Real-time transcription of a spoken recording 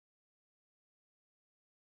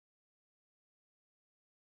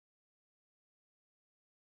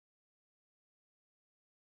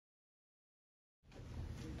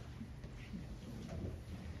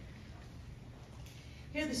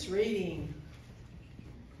Hear this reading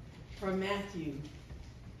from Matthew.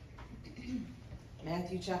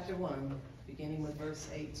 Matthew chapter 1, beginning with verse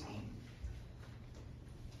 18.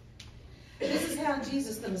 This is how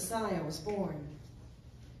Jesus the Messiah was born.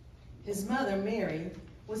 His mother, Mary,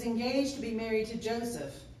 was engaged to be married to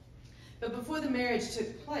Joseph. But before the marriage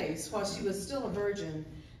took place, while she was still a virgin,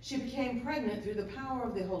 she became pregnant through the power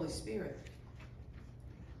of the Holy Spirit.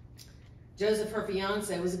 Joseph, her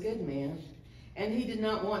fiancé, was a good man, and he did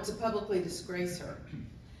not want to publicly disgrace her.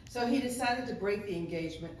 So he decided to break the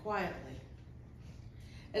engagement quietly.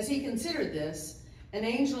 As he considered this, an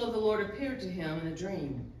angel of the Lord appeared to him in a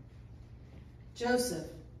dream. "Joseph,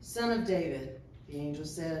 son of David," the angel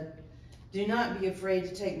said, "do not be afraid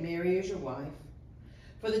to take Mary as your wife,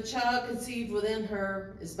 for the child conceived within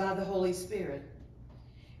her is by the Holy Spirit.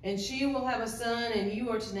 And she will have a son, and you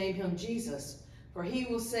are to name him Jesus, for he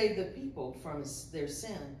will save the people from their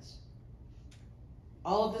sins."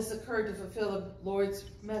 All of this occurred to fulfill the Lord's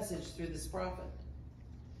message through this prophet.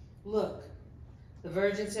 "Look, the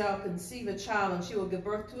virgin shall conceive a child, and she will give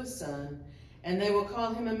birth to a son, and they will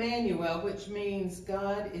call him Emmanuel, which means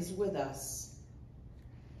God is with us."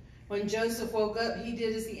 When Joseph woke up, he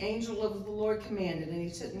did as the angel of the Lord commanded, and he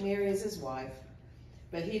took Mary as his wife.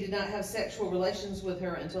 But he did not have sexual relations with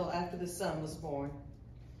her until after the son was born.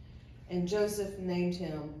 And Joseph named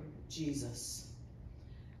him Jesus.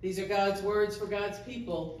 These are God's words for God's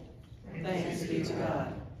people. Thanks be to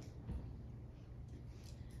God.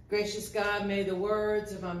 Gracious God, may the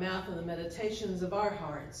words of my mouth and the meditations of our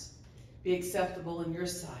hearts be acceptable in your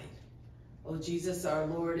sight. O Jesus, our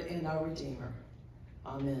Lord and our Redeemer.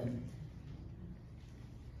 Amen.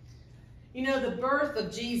 You know, the birth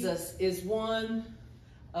of Jesus is one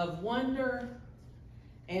of wonder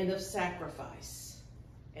and of sacrifice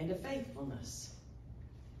and of faithfulness.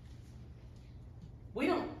 We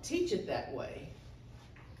don't teach it that way.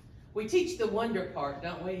 We teach the wonder part,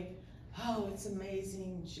 don't we? Oh, it's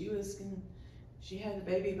amazing. She had a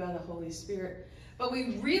baby by the Holy Spirit. But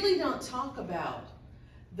we really don't talk about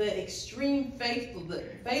the extreme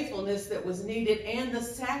faithfulness that was needed and the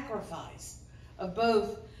sacrifice of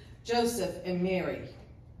both Joseph and Mary.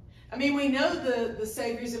 I mean, we know the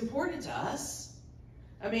Savior is important to us.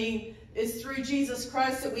 I mean, it's through Jesus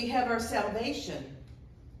Christ that we have our salvation.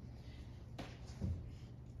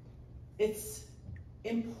 It's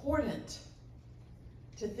important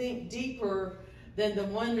to think deeper than the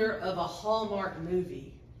wonder of a Hallmark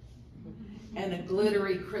movie and a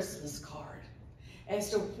glittery Christmas card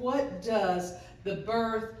as to what does the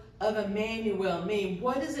birth of Emmanuel mean?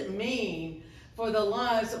 What does it mean for the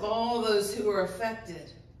lives of all those who are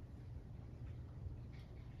affected?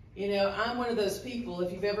 You know, I'm one of those people,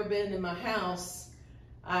 if you've ever been in my house,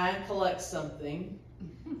 I collect something.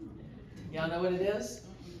 Y'all know what it is?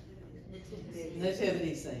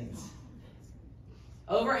 Nativity scenes.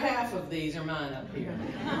 Over half of these are mine up here.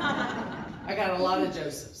 I got a lot of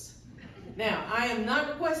Josephs. Now, I am not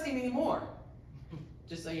requesting any more,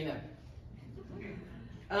 just so you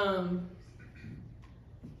know.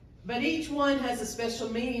 But each one has a special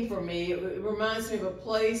meaning for me. It reminds me of a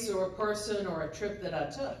place or a person or a trip that I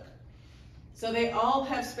took. So they all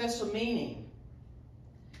have special meaning.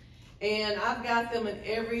 And I've got them in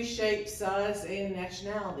every shape, size, and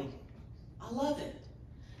nationality. I love it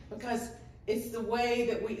because it's the way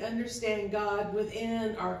that we understand God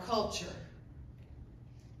within our culture.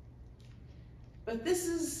 But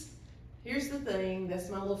here's the thing, that's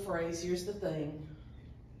my little phrase, here's the thing.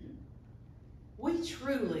 We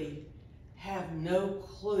truly have no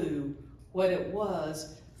clue what it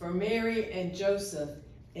was for Mary and Joseph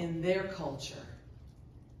in their culture.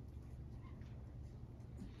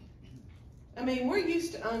 I mean, we're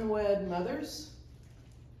used to unwed mothers.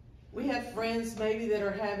 We have friends maybe that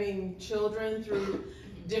are having children through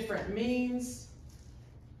different means.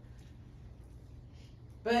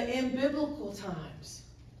 But in biblical times,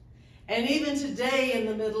 and even today in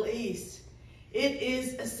the Middle East, it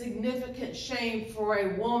is a significant shame for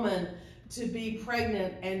a woman to be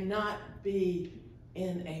pregnant and not be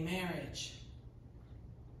in a marriage.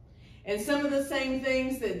 And some of the same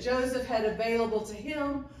things that Joseph had available to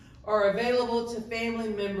him are available to family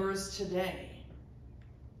members today.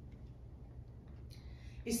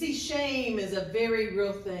 You see, shame is a very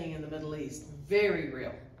real thing in the Middle East, very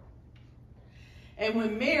real. And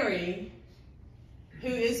when Mary, who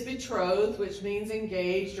is betrothed, which means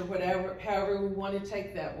engaged or whatever, however we want to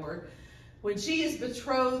take that word, when she is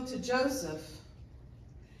betrothed to Joseph,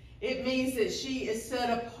 it means that she is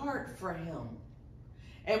set apart for him.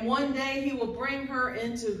 And one day he will bring her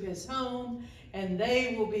into his home and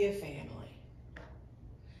they will be a family.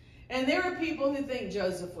 And there are people who think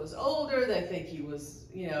Joseph was older. They think he was,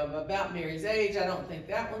 about Mary's age. I don't think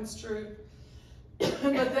that one's true.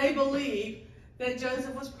 But they believe that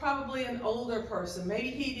Joseph was probably an older person. Maybe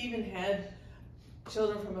he'd even had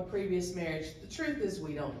children from a previous marriage. The truth is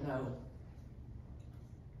we don't know.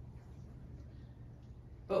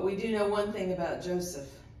 But we do know one thing about Joseph.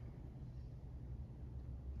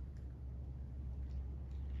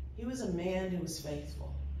 He was a man who was faithful.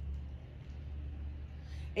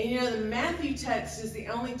 And the Matthew text is the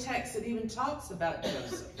only text that even talks about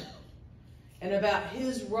Joseph and about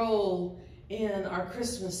his role in our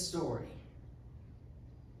Christmas story.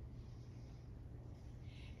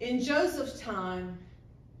 In Joseph's time,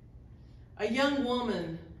 a young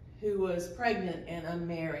woman who was pregnant and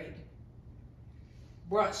unmarried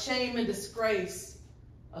brought shame and disgrace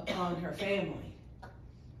upon her family.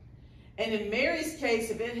 And in Mary's case,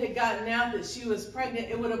 if it had gotten out that she was pregnant,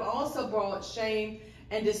 it would have also brought shame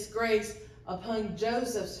and disgrace upon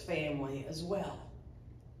Joseph's family as well.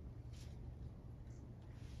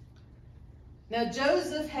 Now,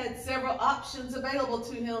 Joseph had several options available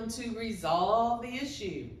to him to resolve the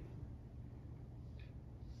issue.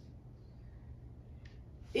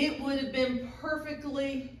 It would have been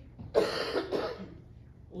perfectly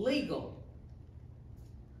legal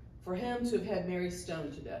for him to have had Mary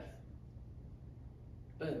stoned to death.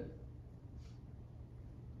 Boom.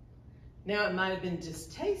 Now, it might have been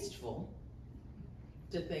distasteful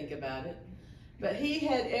to think about it, but he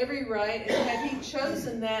had every right, and had he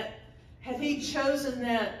chosen that,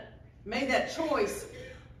 made that choice,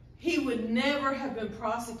 he would never have been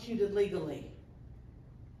prosecuted legally.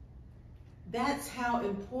 That's how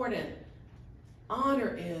important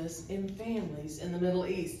honor is in families in the Middle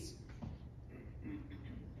East.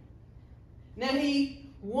 Now,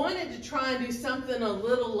 he wanted to try and do something a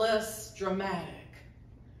little less dramatic.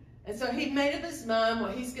 And so he made up his mind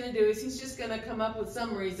what he's going to do is he's just going to come up with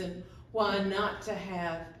some reason why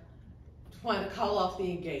to call off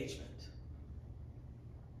the engagement.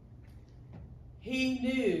 He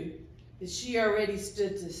knew that she already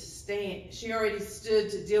stood to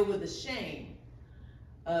deal with the shame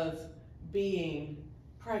of being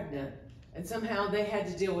pregnant, and somehow they had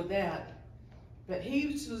to deal with that. But he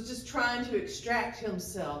was just trying to extract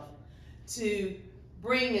himself to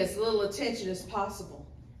bring as little attention as possible.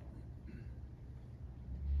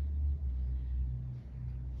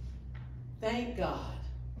 Thank God.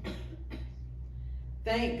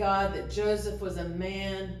 Thank God that Joseph was a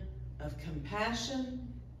man of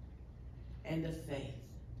compassion and of faith.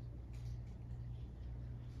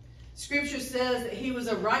 Scripture says that he was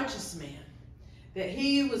a righteous man, that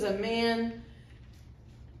he was a man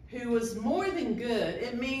who was more than good.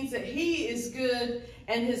 It means that he is good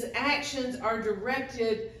and his actions are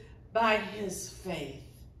directed by his faith.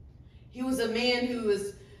 He was a man who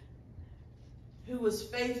was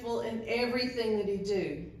faithful in everything that he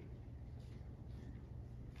did.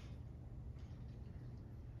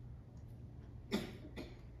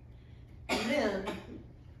 And then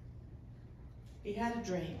he had a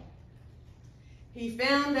dream. He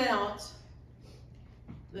found out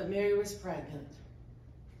that Mary was pregnant.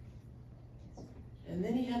 And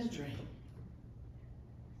then he had a dream.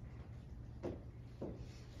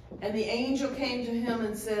 And the angel came to him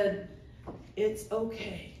and said, "It's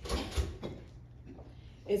okay.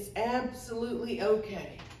 It's absolutely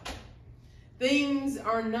okay. Things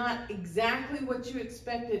are not exactly what you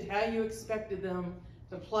expected, how you expected them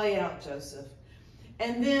to play out, Joseph."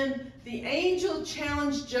 And then the angel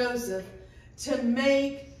challenged Joseph to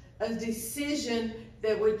make a decision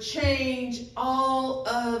that would change all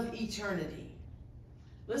of eternity.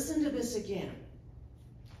 Listen to this again.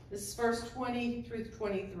 This is verse 20 through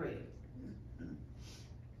 23.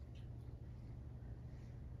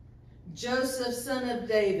 "Joseph, son of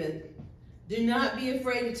David, do not be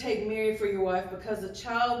afraid to take Mary for your wife, because a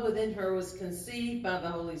child within her was conceived by the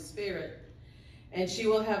Holy Spirit. And she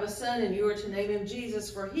will have a son, and you are to name him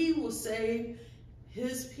Jesus, for he will save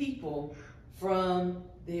his people from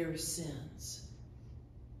their sins."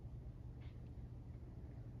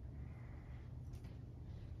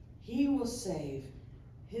 He will save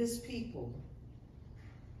his people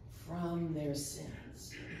from their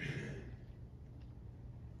sins.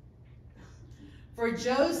 For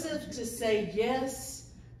Joseph to say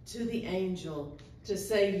yes to the angel, to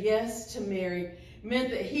say yes to Mary,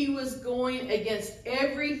 meant that he was going against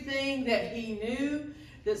everything that he knew,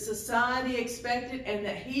 that society expected, and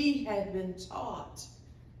that he had been taught.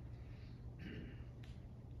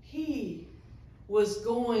 He was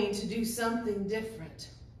going to do something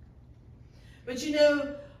different. But you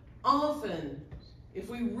know, often, if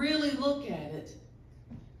we really look at it,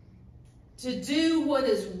 to do what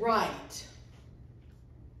is right,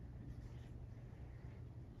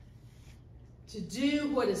 to do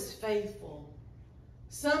what is faithful,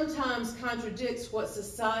 sometimes contradicts what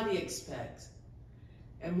society expects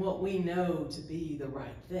and what we know to be the right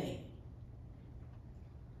thing.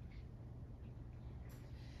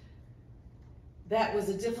 That was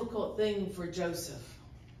a difficult thing for Joseph.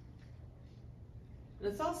 But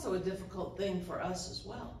it's also a difficult thing for us as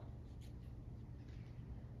well.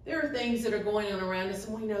 There are things that are going on around us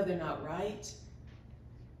and we know they're not right.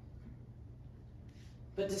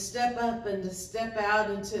 But to step up and to step out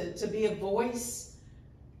and to be a voice,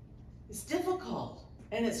 it's difficult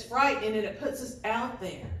and it's frightening, and it puts us out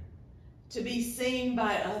there to be seen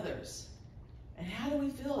by others. And how do we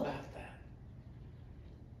feel about that?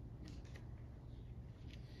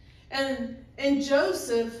 And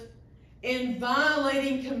Joseph, in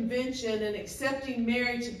violating convention and accepting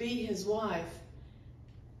Mary to be his wife,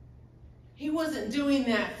 he wasn't doing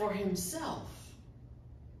that for himself.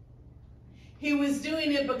 He was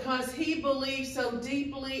doing it because he believed so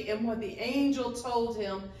deeply in what the angel told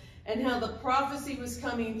him and how the prophecy was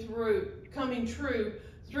coming true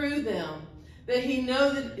through them, that he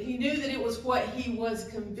knew that it was what he was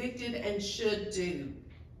convicted and should do.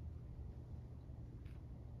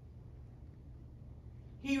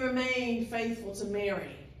 He remained faithful to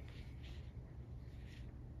Mary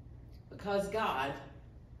because God,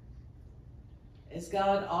 as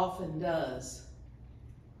God often does,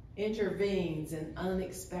 intervenes in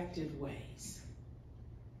unexpected ways.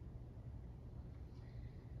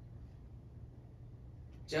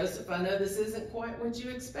 Joseph, I know this isn't quite what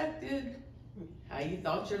you expected, how you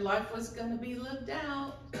thought your life was going to be lived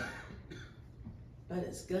out, but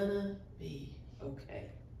it's going to be okay.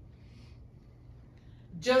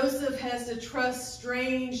 Joseph has to trust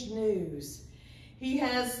strange news. He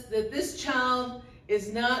has that this child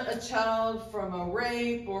is not a child from a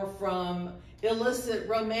rape or from illicit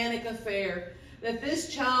romantic affair, that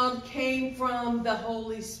this child came from the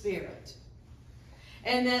Holy Spirit.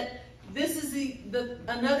 And that this is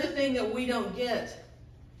another thing that we don't get.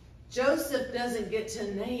 Joseph doesn't get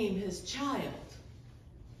to name his child.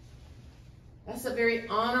 That's a very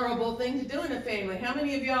honorable thing to do in a family. How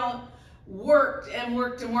many of y'all worked and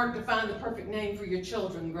worked and worked to find the perfect name for your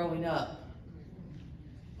children growing up?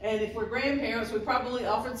 And if we're grandparents, we probably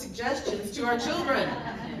offered suggestions to our children.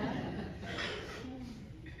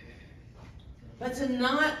 But to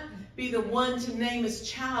not be the one to name his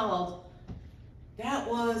child, that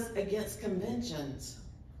was against conventions.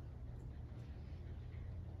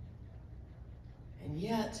 And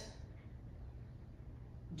yet,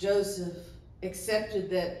 Joseph accepted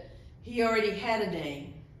that he already had a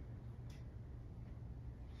name.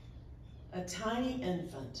 A tiny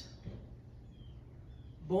infant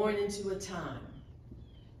born into a time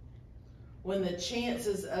when the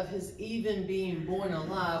chances of his even being born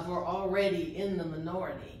alive were already in the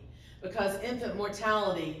minority, because infant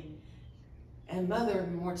mortality and mother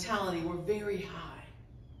mortality were very high.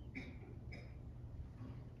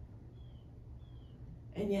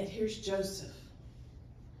 And yet here's Joseph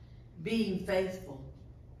being faithful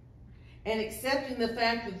and accepting the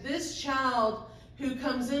fact that this child who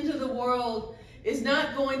comes into the world is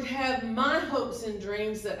not going to have my hopes and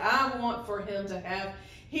dreams that I want for him to have.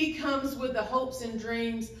 He comes with the hopes and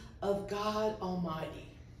dreams of God Almighty.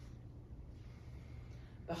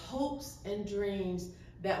 The hopes and dreams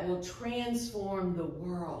that will transform the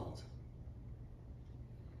world.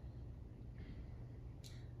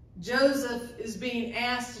 Joseph is being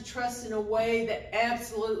asked to trust in a way that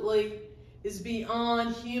absolutely is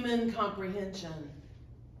beyond human comprehension.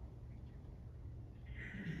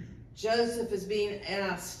 Joseph is being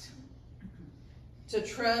asked to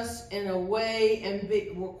trust in a way and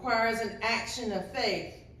requires an action of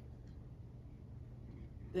faith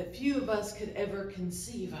that few of us could ever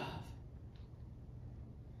conceive of.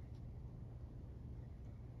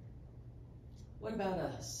 What about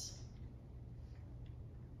us?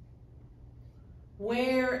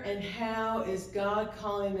 Where and how is God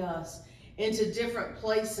calling us into different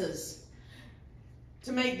places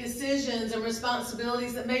to make decisions and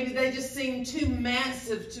responsibilities that maybe they just seem too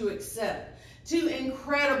massive to accept, too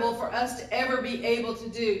incredible for us to ever be able to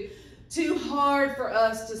do, too hard for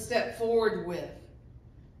us to step forward with?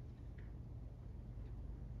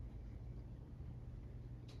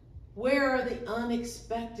 Where are the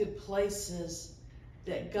unexpected places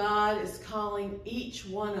that God is calling each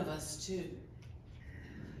one of us to?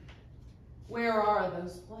 Where are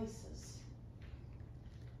those places?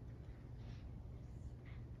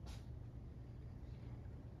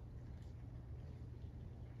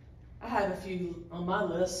 I have a few on my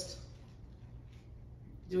list.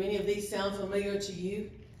 Do any of these sound familiar to you?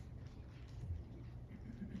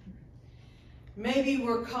 Maybe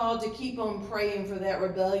we're called to keep on praying for that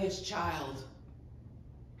rebellious child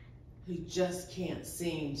who just can't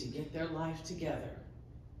seem to get their life together.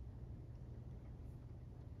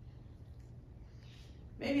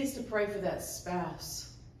 Maybe it's to pray for that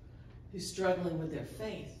spouse who's struggling with their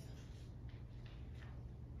faith,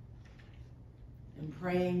 and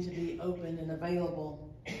praying to be open and available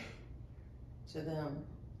to them.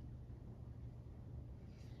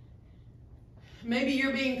 Maybe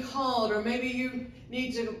you're being called, or maybe you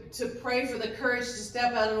need to pray for the courage to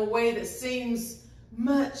step out in a way that seems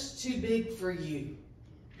much too big for you.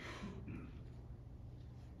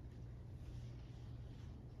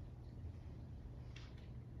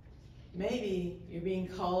 Maybe you're being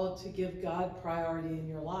called to give God priority in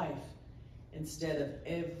your life instead of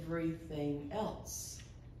everything else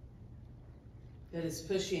that is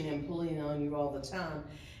pushing and pulling on you all the time,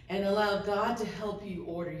 and allow God to help you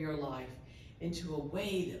order your life into a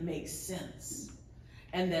way that makes sense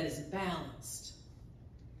and that is balanced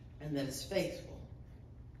and that is faithful.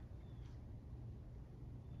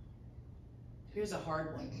 Here's a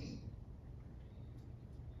hard one.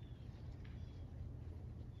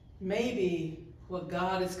 Maybe what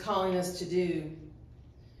God is calling us to do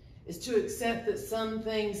is to accept that some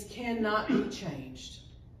things cannot be changed,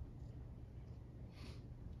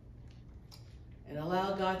 and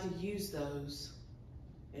allow God to use those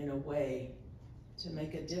in a way to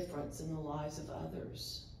make a difference in the lives of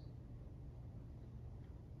others.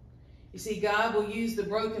 You see, God will use the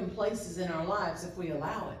broken places in our lives if we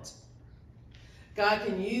allow it. God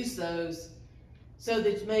can use those so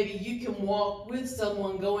that maybe you can walk with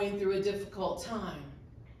someone going through a difficult time.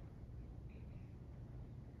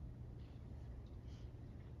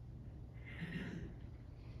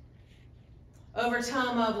 Over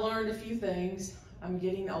time, I've learned a few things. I'm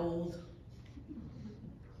getting old.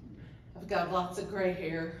 I've got lots of gray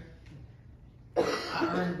hair.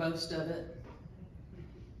 I earned most of it.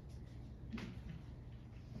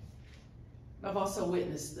 I've also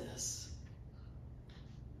witnessed this.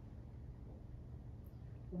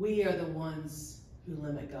 We are the ones who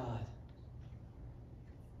limit God.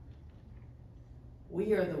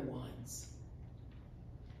 We are the ones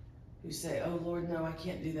who say, oh Lord, no, I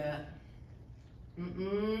can't do that.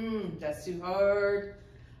 That's too hard.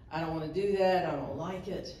 I don't want to do that. I don't like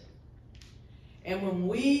it. And when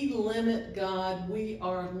we limit God, we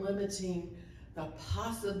are limiting the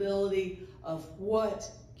possibility of what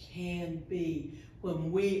can be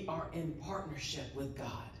when we are in partnership with God.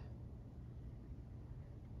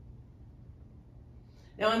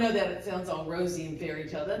 Now, I know that it sounds all rosy and fairy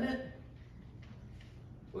tale, doesn't it?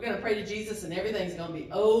 We're going to pray to Jesus and everything's going to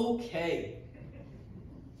be okay.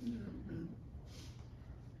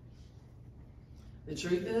 The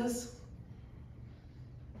truth is,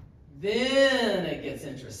 then it gets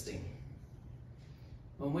interesting.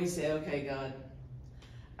 When we say, okay, God,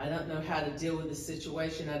 I don't know how to deal with this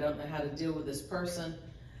situation. I don't know how to deal with this person.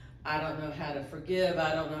 I don't know how to forgive.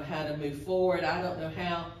 I don't know how to move forward. I don't know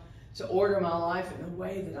how to order my life in a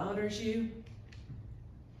way that honors you.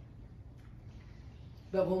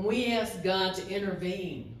 But when we ask God to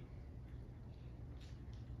intervene,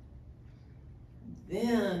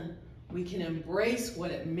 then we can embrace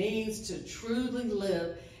what it means to truly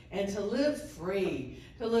live and to live free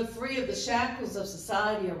of the shackles of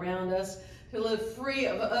society around us, to live free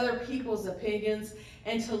of other people's opinions,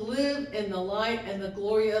 and to live in the light and the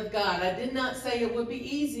glory of God. I did not say it would be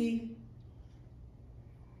easy,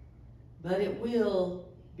 but it will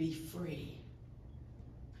be free.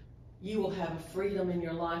 You will have a freedom in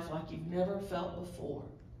your life like you've never felt before.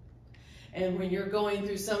 And when you're going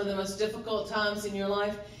through some of the most difficult times in your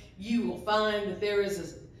life, you will find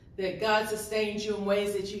that that God sustains you in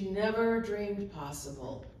ways that you never dreamed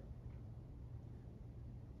possible.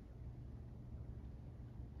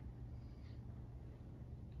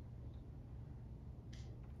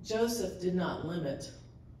 Joseph did not limit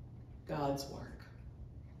God's work.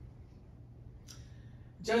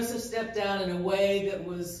 Joseph stepped out in a way that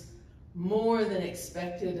was more than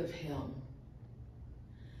expected of him.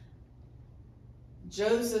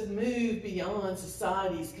 Joseph moved beyond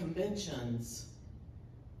society's conventions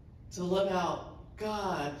to live out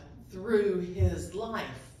God through his life.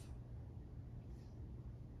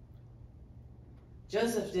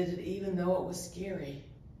 Joseph did it even though it was scary.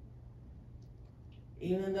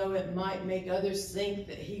 Even though it might make others think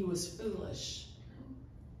that he was foolish.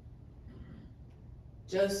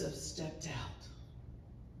 Joseph stepped out.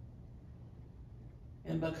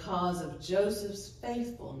 And because of Joseph's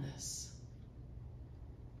faithfulness,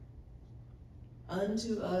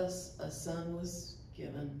 unto us a son was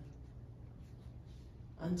given.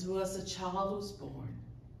 Unto us a child was born,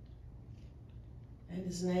 and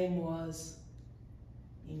his name was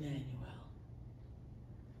Emmanuel.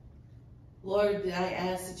 Lord, I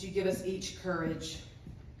ask that you give us each courage,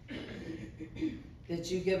 that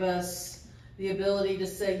you give us the ability to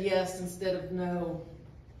say yes instead of no,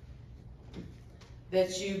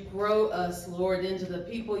 that you grow us, Lord, into the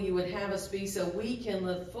people you would have us be so we can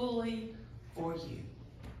live fully for you.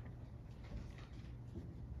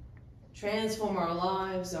 Transform our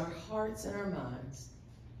lives, our hearts, and our minds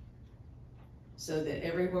so that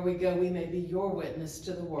everywhere we go, we may be your witness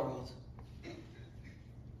to the world.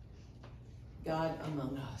 God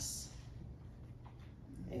among us.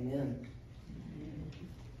 Amen.